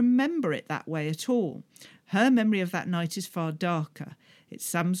doesn't remember it that way at all. Her memory of that night is far darker. It's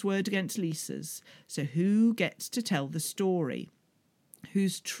Sam's word against Lisa's. So who gets to tell the story?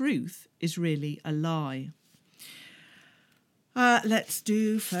 Whose truth is really a lie? Let's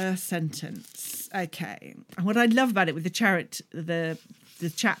do first sentence. Okay. And what I love about it with the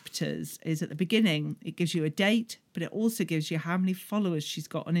chapters is at the beginning, it gives you a date, but it also gives you how many followers she's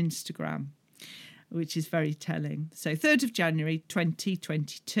got on Instagram, which is very telling. So 3rd of January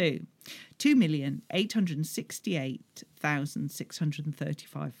 2022,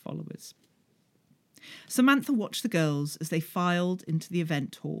 2,868,635 followers. Samantha watched the girls as they filed into the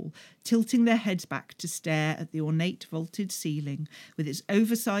event hall, tilting their heads back to stare at the ornate vaulted ceiling with its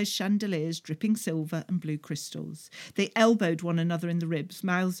oversized chandeliers dripping silver and blue crystals. They elbowed one another in the ribs,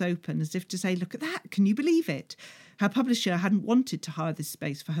 mouths open, as if to say, "Look at that, can you believe it?" Her publisher hadn't wanted to hire this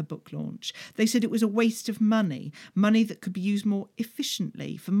space for her book launch. They said it was a waste of money that could be used more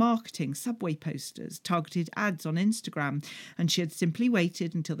efficiently for marketing, subway posters, targeted ads on Instagram, and she had simply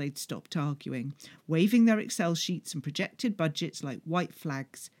waited until they'd stopped arguing, waving their Excel sheets and projected budgets like white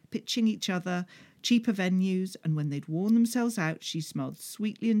flags, pitching each other, cheaper venues, and when they'd worn themselves out, she smiled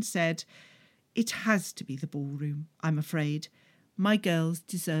sweetly and said, "It has to be the ballroom, I'm afraid. My girls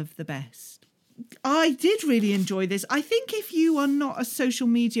deserve the best." I did really enjoy this. I think if you are not a social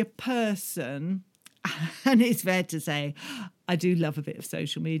media person, and it's fair to say, I do love a bit of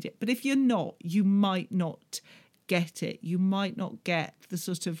social media, but if you're not, you might not get it. You might not get the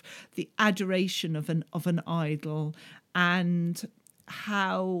sort of the adoration of an idol, and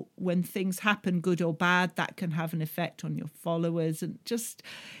how when things happen, good or bad, that can have an effect on your followers. And just,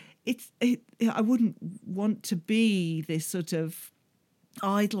 I wouldn't want to be this sort of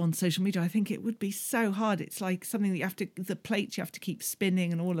idol on social media. I think it would be so hard. It's like something that the plates you have to keep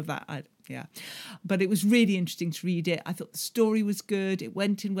spinning and all of that. But it was really interesting to read it. I thought the story was good. It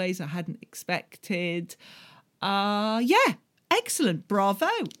went in ways I hadn't expected. Excellent. Bravo.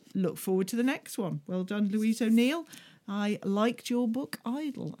 Look forward to the next one. Well done, Louise O'Neill. I liked your book,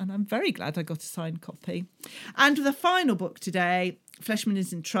 Idle, and I'm very glad I got a signed copy. And the final book today, Fleshman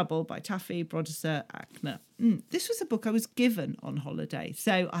is in Trouble by Taffy Brodesser-Akner. This was a book I was given on holiday.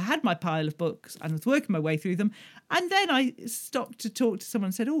 So I had my pile of books and was working my way through them. And then I stopped to talk to someone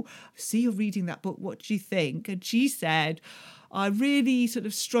and said, "Oh, I see you're reading that book. What do you think?" And she said, "I really sort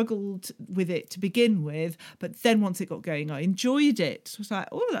of struggled with it to begin with, but then once it got going, I enjoyed it." So I was like,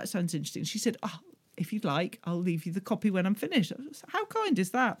 "Oh, that sounds interesting." She said, "Oh, if you'd like, I'll leave you the copy when I'm finished." How kind is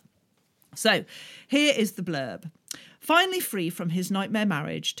that? So here is the blurb. Finally free from his nightmare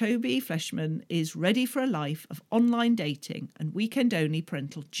marriage, Toby Fleshman is ready for a life of online dating and weekend-only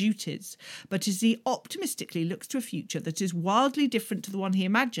parental duties. But as he optimistically looks to a future that is wildly different to the one he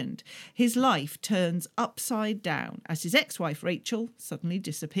imagined, his life turns upside down as his ex-wife Rachel suddenly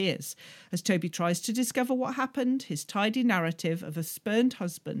disappears. As Toby tries to discover what happened, his tidy narrative of a spurned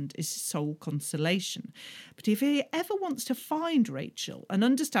husband is his sole consolation. But if he ever wants to find Rachel and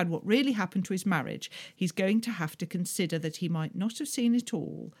understand what really happened to his marriage, he's going to have to consider that he might not have seen it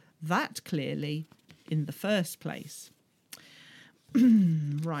all that clearly in the first place.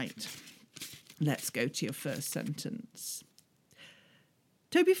 Right. Let's go to your first sentence.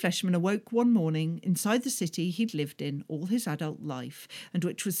 Toby Fleshman awoke one morning inside the city he'd lived in all his adult life, and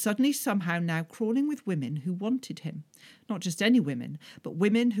which was suddenly somehow now crawling with women who wanted him. Not just any women, but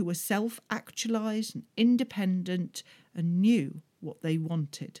women who were self-actualised and independent and knew what they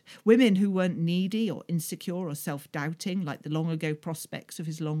wanted. Women who weren't needy or insecure or self-doubting like the long-ago prospects of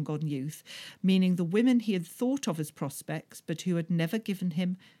his long-gone youth, meaning the women he had thought of as prospects but who had never given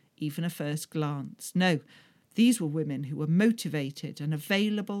him even a first glance. No, these were women who were motivated and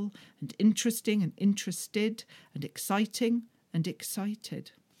available and interesting and interested and exciting and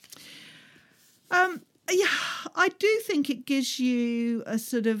excited. Yeah, I do think it gives you a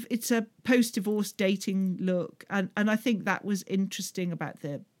sort of, it's a post-divorce dating look. And I think that was interesting about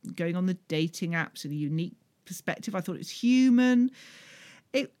the going on the dating apps and a unique perspective. I thought it was human.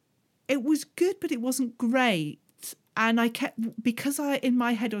 It was good, but it wasn't great. And I kept, because in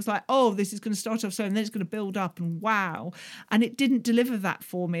my head I was like, oh, this is going to start off so, and then it's going to build up, and wow. And it didn't deliver that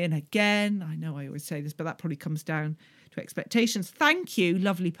for me. And again, I know I always say this, but that probably comes down to expectations. Thank you,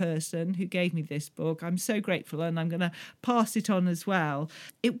 lovely person who gave me this book. I'm so grateful, and I'm going to pass it on as well.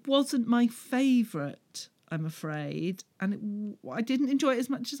 It wasn't my favourite, I'm afraid, and I didn't enjoy it as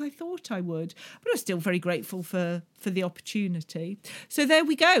much as I thought I would, but I was still very grateful for the opportunity. So there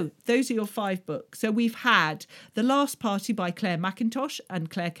we go. Those are your 5 books. So we've had The Last Party by Claire McIntosh, and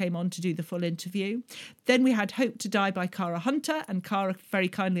Claire came on to do the full interview. Then we had Hope to Die by Cara Hunter, and Cara very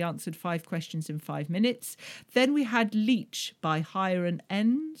kindly answered 5 questions in 5 minutes. Then we had Leech by Hiron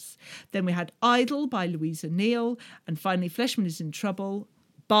Enns. Then we had Idle by Louisa Neal, and finally Fleshman is in Trouble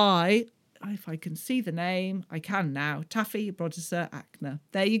by, if I can see the name, I can now, Taffy Brodesser-Akner.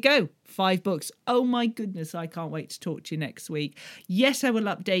 There you go, 5 books. Oh my goodness, I can't wait to talk to you next week. Yes, I will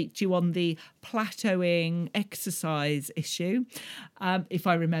update you on the plateauing exercise issue, if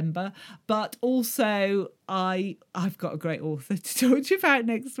I remember. But also, I've got a great author to talk to you about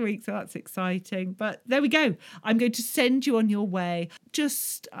next week, so that's exciting. But there we go. I'm going to send you on your way.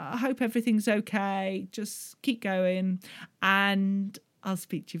 Just I hope everything's okay. Just keep going, and I'll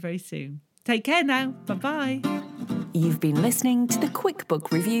speak to you very soon. Take care now. Bye-bye. You've been listening to the Quick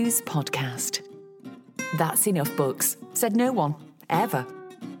Book Reviews podcast. That's enough books, said no one, ever.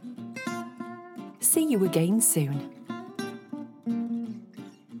 See you again soon.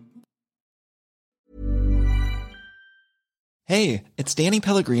 Hey, it's Danny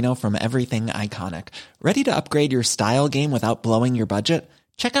Pellegrino from Everything Iconic. Ready to upgrade your style game without blowing your budget?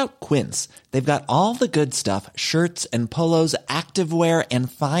 Check out Quince. They've got all the good stuff, shirts and polos, activewear,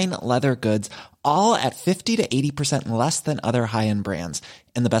 and fine leather goods, all at 50 to 80% less than other high-end brands.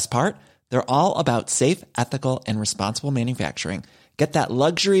 And the best part? They're all about safe, ethical, and responsible manufacturing. Get that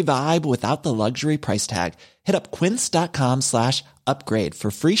luxury vibe without the luxury price tag. Hit up quince.com/upgrade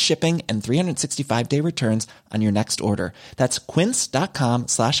for free shipping and 365-day returns on your next order. That's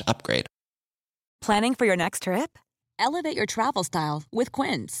quince.com/upgrade. Planning for your next trip? Elevate your travel style with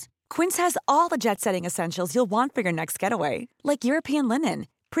Quince. Quince has all the jet-setting essentials you'll want for your next getaway, like European linen,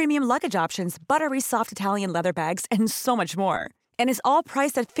 premium luggage options, buttery soft Italian leather bags, and so much more. And is all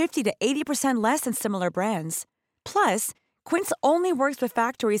priced at 50 to 80% less than similar brands. Plus, Quince only works with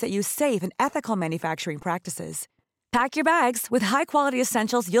factories that use safe and ethical manufacturing practices. Pack your bags with high-quality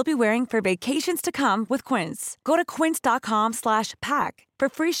essentials you'll be wearing for vacations to come with Quince. Go to quince.com/pack for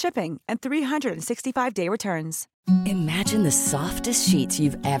free shipping and 365-day returns. Imagine the softest sheets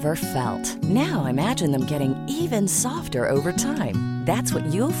you've ever felt. Now imagine them getting even softer over time. That's what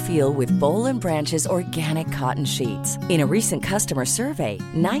you'll feel with Boll & Branch's organic cotton sheets. In a recent customer survey,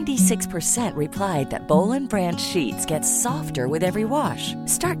 96% replied that Boll & Branch sheets get softer with every wash.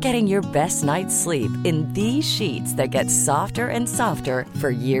 Start getting your best night's sleep in these sheets that get softer and softer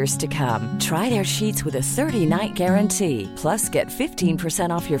for years to come. Try their sheets with a 30-night guarantee. Plus, get 15%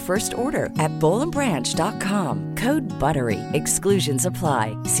 off your first order at bollandbranch.com. Code BUTTERY. Exclusions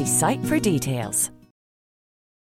apply. See site for details.